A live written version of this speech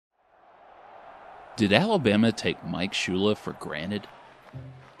Did Alabama take Mike Shula for granted?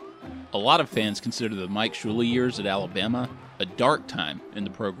 A lot of fans consider the Mike Shula years at Alabama a dark time in the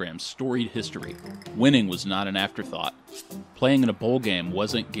program's storied history. Winning was not an afterthought. Playing in a bowl game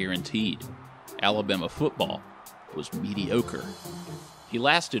wasn't guaranteed. Alabama football was mediocre. He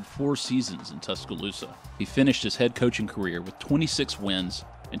lasted 4 seasons in Tuscaloosa. He finished his head coaching career with 26 wins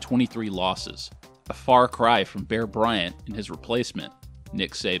and 23 losses, a far cry from Bear Bryant and his replacement,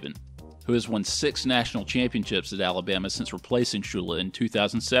 Nick Saban, who has won 6 national championships at Alabama since replacing Shula in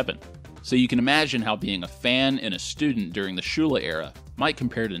 2007. So you can imagine how being a fan and a student during the Shula era might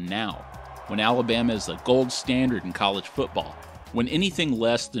compare to now, when Alabama is the gold standard in college football, when anything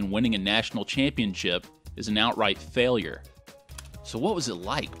less than winning a national championship is an outright failure. So what was it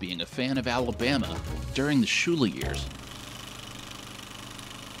like being a fan of Alabama during the Shula years?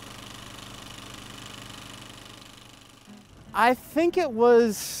 I think it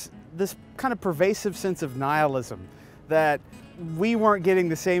was this kind of pervasive sense of nihilism, that we weren't getting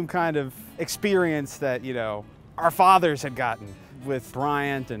the same kind of experience that, our fathers had gotten with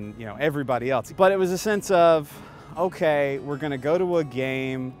Bryant and, everybody else. But it was a sense of, okay, we're going to go to a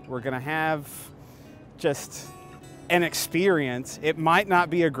game, we're going to have just an experience. It might not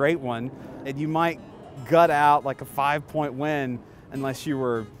be a great one, and you might gut out like a 5-point win unless you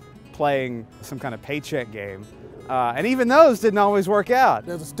were playing some kind of paycheck game. And even those didn't always work out.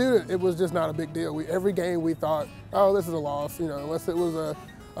 As a student, it was just not a big deal. Every game we thought, oh, this is a loss. Unless it was a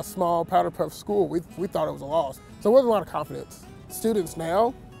small powder puff school, we thought it was a loss. So it wasn't a lot of confidence. Students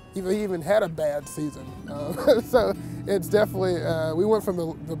now, even had a bad season. So it's definitely, we went from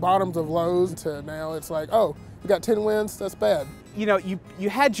the bottoms of lows to now it's like, oh, we got 10 wins, that's bad. You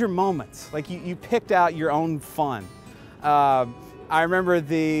had your moments. Like you picked out your own fun. I remember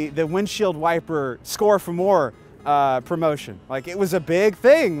the windshield wiper score for more promotion. Like, it was a big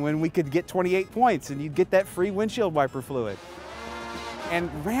thing when we could get 28 points and you'd get that free windshield wiper fluid.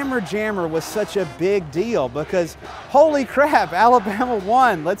 And Rammer Jammer was such a big deal because, holy crap, Alabama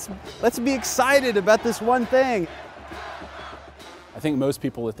won. Let's be excited about this one thing. I think most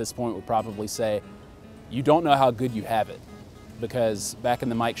people at this point would probably say, you don't know how good you have it, because back in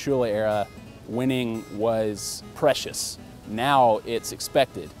the Mike Shula era, winning was precious. Now it's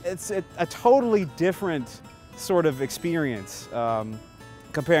expected. It's a totally different sort of experience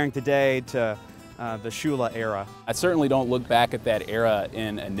comparing today to the Shula era. I certainly don't look back at that era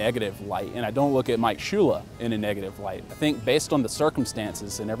in a negative light, and I don't look at Mike Shula in a negative light. I think based on the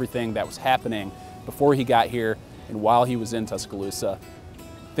circumstances and everything that was happening before he got here and while he was in Tuscaloosa,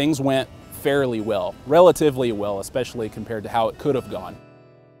 things went fairly well, relatively well, especially compared to how it could have gone.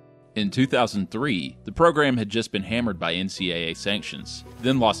 In 2003, the program had just been hammered by NCAA sanctions,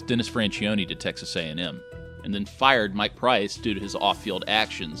 then lost Dennis Franchione to Texas A&M, and then fired Mike Price due to his off-field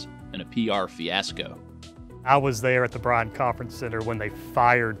actions in a PR fiasco. I was there at the Bryan Conference Center when they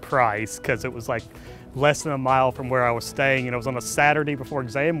fired Price because it was like less than a mile from where I was staying, and it was on a Saturday before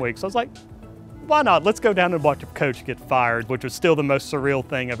exam week. So I was like, why not? Let's go down and watch a coach get fired, which was still the most surreal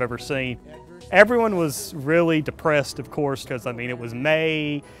thing I've ever seen. Everyone was really depressed, of course, because it was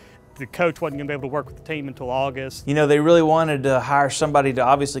May. The coach wasn't going to be able to work with the team until August. They really wanted to hire somebody to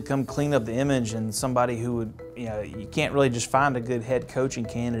obviously come clean up the image, and somebody who would, you can't really just find a good head coaching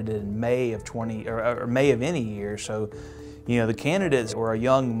candidate in May of May of any year. So, the candidates were a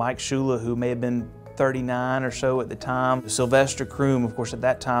young Mike Shula, who may have been 39 or so at the time. Sylvester Croom, of course, at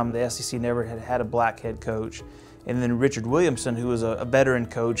that time, the SEC never had a black head coach. And then Richard Williamson, who was a veteran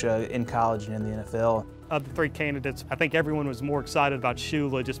coach in college and in the NFL. Of the 3 candidates, I think everyone was more excited about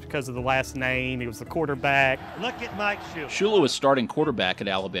Shula just because of the last name. He was the quarterback. Look at Mike Shula. Shula was starting quarterback at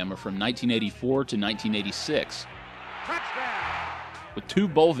Alabama from 1984 to 1986. Touchdown! With 2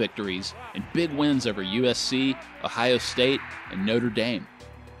 bowl victories and big wins over USC, Ohio State, and Notre Dame.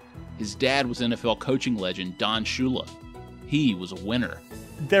 His dad was NFL coaching legend Don Shula. He was a winner.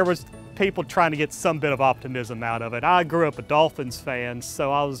 There was people trying to get some bit of optimism out of it. I grew up a Dolphins fan,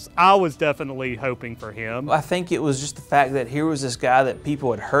 so I was definitely hoping for him. I think it was just the fact that here was this guy that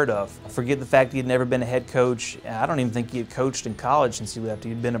people had heard of. Forget the fact he had never been a head coach. I don't even think he had coached in college since he left.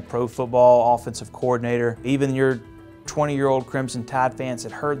 He'd been a pro football offensive coordinator. Even your 20-year-old Crimson Tide fans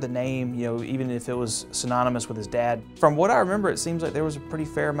had heard the name, even if it was synonymous with his dad. From what I remember, it seems like there was a pretty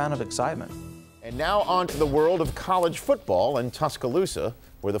fair amount of excitement. And now on to the world of college football in Tuscaloosa,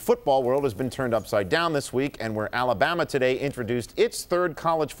 where the football world has been turned upside down this week and where Alabama today introduced its 3rd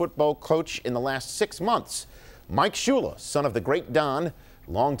college football coach in the last 6 months. Mike Shula, son of the great Don,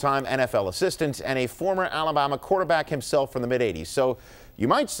 longtime NFL assistant, and a former Alabama quarterback himself from the mid-'80s. So you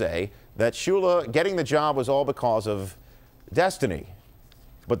might say that Shula getting the job was all because of destiny.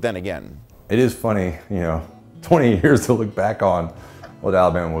 But then again, It is funny, 20 years to look back on what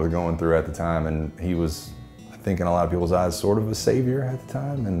Alabama was going through at the time, and he was, I think in a lot of people's eyes, sort of a savior at the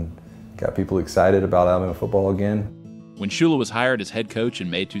time and got people excited about Alabama football again. When Shula was hired as head coach in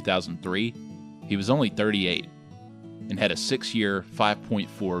May 2003, he was only 38 and had a 6-year,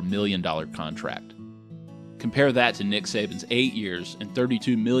 $5.4 million contract. Compare that to Nick Saban's 8 years and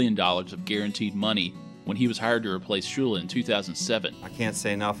 $32 million of guaranteed money when he was hired to replace Shula in 2007. I can't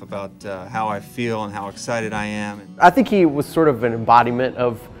say enough about how I feel and how excited I am. I think he was sort of an embodiment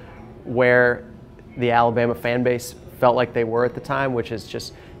of where the Alabama fan base felt like they were at the time, which is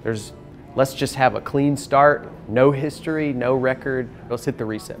just, let's just have a clean start, no history, no record. Let's hit the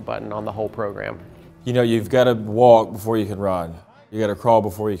reset button on the whole program. You've got to walk before you can run. You got to crawl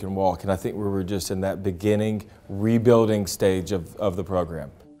before you can walk. And I think we were just in that beginning, rebuilding stage of the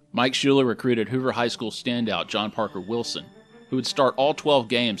program. Mike Shula recruited Hoover High School standout John Parker Wilson, who would start all 12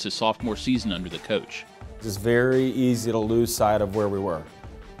 games his sophomore season under the coach. It's very easy to lose sight of where we were.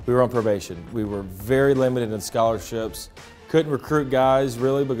 We were on probation. We were very limited in scholarships. Couldn't recruit guys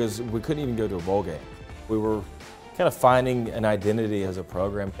really because we couldn't even go to a bowl game. We were kind of finding an identity as a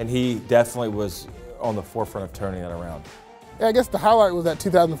program, and he definitely was on the forefront of turning that around. Yeah, I guess the highlight was that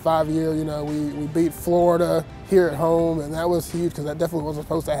 2005 year. We beat Florida here at home, and that was huge because that definitely wasn't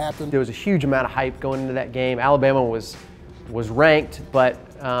supposed to happen. There was a huge amount of hype going into that game. Alabama was ranked, but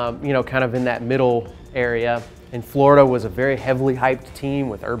kind of in that middle area. And Florida was a very heavily hyped team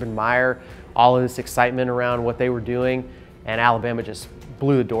with Urban Meyer, all of this excitement around what they were doing, and Alabama just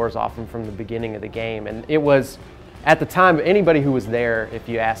blew the doors off them from the beginning of the game. And it was, at the time, anybody who was there, if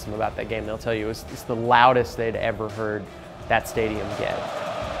you asked them about that game, they'll tell you it's the loudest they'd ever heard that stadium get.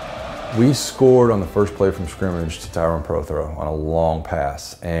 We scored on the first play from scrimmage to Tyrone Prothro on a long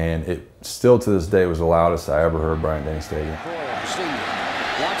pass, and it still to this day was the loudest I ever heard Bryant-Denny Stadium.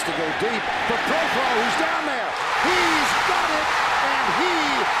 Wants to go deep for Prothro, who's down there. He's got it, and he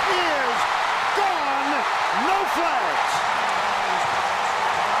is gone. No flags.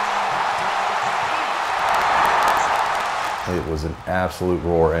 It was an absolute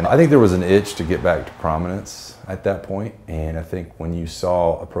roar, and I think there was an itch to get back to prominence at that point. And I think when you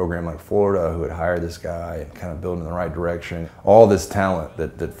saw a program like Florida who had hired this guy and kind of built in the right direction, all this talent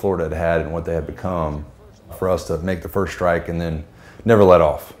that Florida had had and what they had become, for us to make the first strike and then never let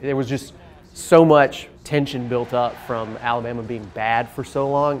off. There was just so much tension built up from Alabama being bad for so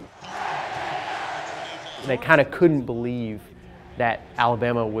long. They kind of couldn't believe that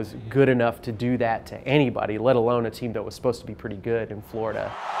Alabama was good enough to do that to anybody, let alone a team that was supposed to be pretty good in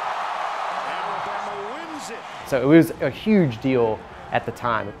Florida. Alabama wins it. So it was a huge deal at the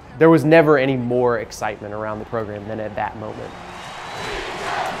time. There was never any more excitement around the program than at that moment.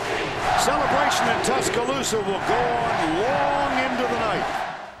 Celebration in Tuscaloosa will go on long into the night.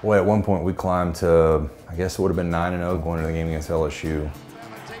 Boy, at one point we climbed to, I guess it would have been 9-0 going into the game against LSU.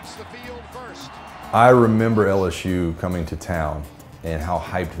 Takes the field first. I remember LSU coming to town and how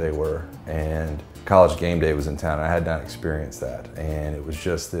hyped they were, and College Game Day was in town. I had not experienced that, and it was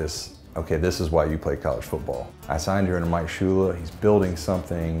just this, okay, this is why you play college football. I signed here under Mike Shula. He's building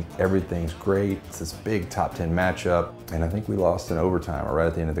something. Everything's great. It's this big top 10 matchup, and I think we lost in overtime or right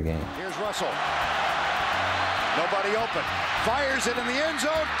at the end of the game. Here's Russell. Nobody open. Fires it in the end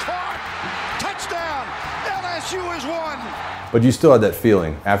zone. Caught. Touchdown. LSU is won. But you still had that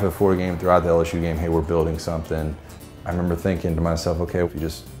feeling after the Florida game, throughout the LSU game, hey, we're building something. I remember thinking to myself, okay, if you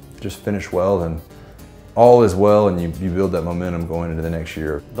just finish well, then all is well, and you build that momentum going into the next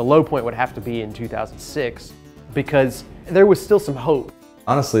year. The low point would have to be in 2006 because there was still some hope.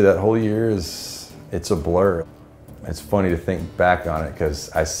 Honestly, that whole year it's a blur. It's funny to think back on it because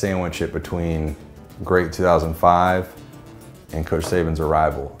I sandwich it between great 2005 and Coach Saban's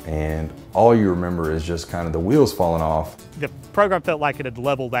arrival, and all you remember is just kind of the wheels falling off. The program felt like it had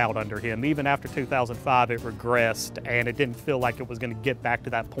leveled out under him. Even after 2005, it regressed, and it didn't feel like it was going to get back to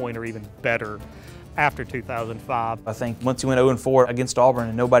that point or even better after 2005. I think once he went 0-4 against Auburn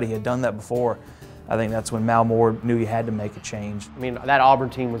and nobody had done that before, I think that's when Mal Moore knew he had to make a change. I mean, that Auburn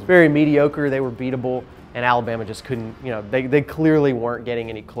team was very mediocre. They were beatable, and Alabama just couldn't, they clearly weren't getting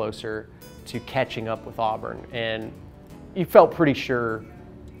any closer to catching up with Auburn. And you felt pretty sure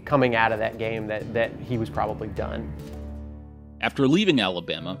coming out of that game that he was probably done. After leaving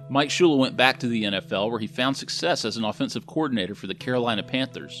Alabama, Mike Shula went back to the NFL where he found success as an offensive coordinator for the Carolina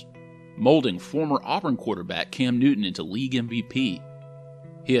Panthers, molding former Auburn quarterback Cam Newton into league MVP.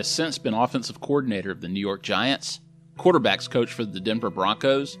 He has since been offensive coordinator of the New York Giants, quarterbacks coach for the Denver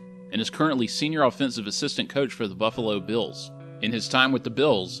Broncos, and is currently senior offensive assistant coach for the Buffalo Bills. In his time with the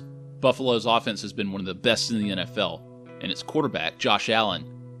Bills, Buffalo's offense has been one of the best in the NFL, and its quarterback, Josh Allen,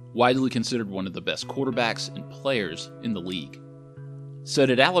 widely considered one of the best quarterbacks and players in the league. So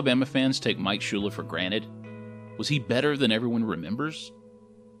did Alabama fans take Mike Shula for granted? Was he better than everyone remembers?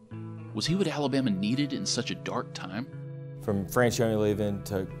 Was he what Alabama needed in such a dark time? From Franchione leaving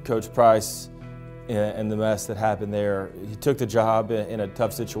to Coach Price and the mess that happened there, he took the job in a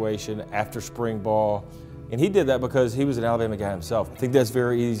tough situation after spring ball. And he did that because he was an Alabama guy himself. I think that's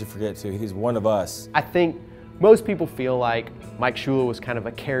very easy to forget too. He's one of us. I think most people feel like Mike Shula was kind of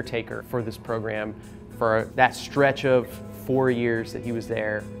a caretaker for this program for that stretch of 4 years that he was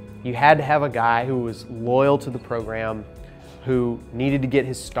there. You had to have a guy who was loyal to the program, who needed to get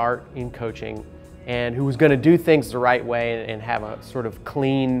his start in coaching, and who was going to do things the right way and have a sort of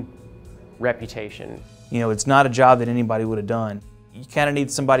clean reputation. You know, it's not a job that anybody would have done. You kind of need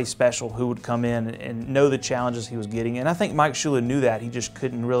somebody special who would come in and know the challenges he was getting. And I think Mike Shula knew that. He just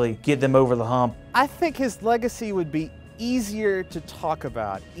couldn't really get them over the hump. I think his legacy would be easier to talk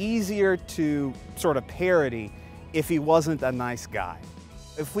about, easier to sort of parody if he wasn't a nice guy.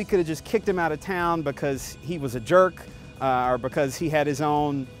 If we could have just kicked him out of town because he was a jerk or because he had his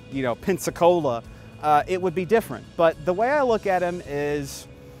own, Pensacola, it would be different. But the way I look at him is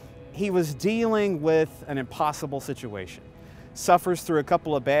he was dealing with an impossible situation. Suffers through a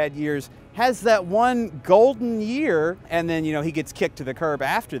couple of bad years, has that one golden year, and then, he gets kicked to the curb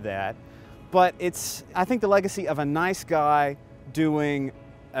after that. But it's, I think, the legacy of a nice guy doing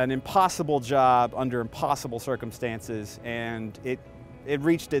an impossible job under impossible circumstances, and it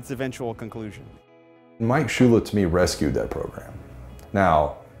reached its eventual conclusion. Mike Shula, to me, rescued that program.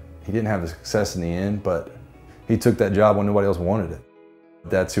 Now, he didn't have the success in the end, but he took that job when nobody else wanted it.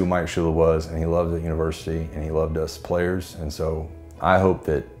 That's who Mike Shula was, and he loved the university, and he loved us players, and so I hope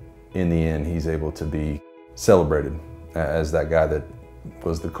that in the end he's able to be celebrated as that guy that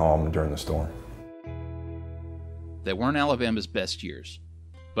was the calm during the storm. They weren't Alabama's best years,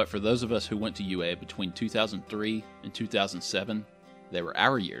 but for those of us who went to UA between 2003 and 2007, they were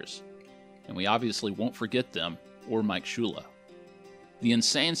our years, and we obviously won't forget them or Mike Shula. The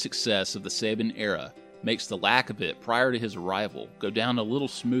insane success of the Saban era makes the lack of it prior to his arrival go down a little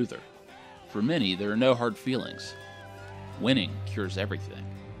smoother. For many, there are no hard feelings. Winning cures everything.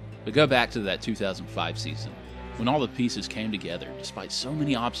 But go back to that 2005 season, when all the pieces came together despite so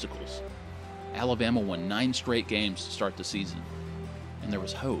many obstacles. Alabama won 9 straight games to start the season, and there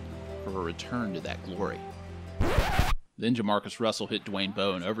was hope for a return to that glory. Then Jamarcus Russell hit Dwayne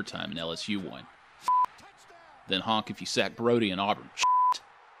Bowe in overtime and LSU won. Then honk if you sack Brody in Auburn.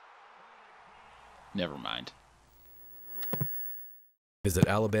 Never mind. Visit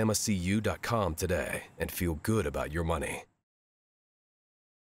alabamacu.com today and feel good about your money.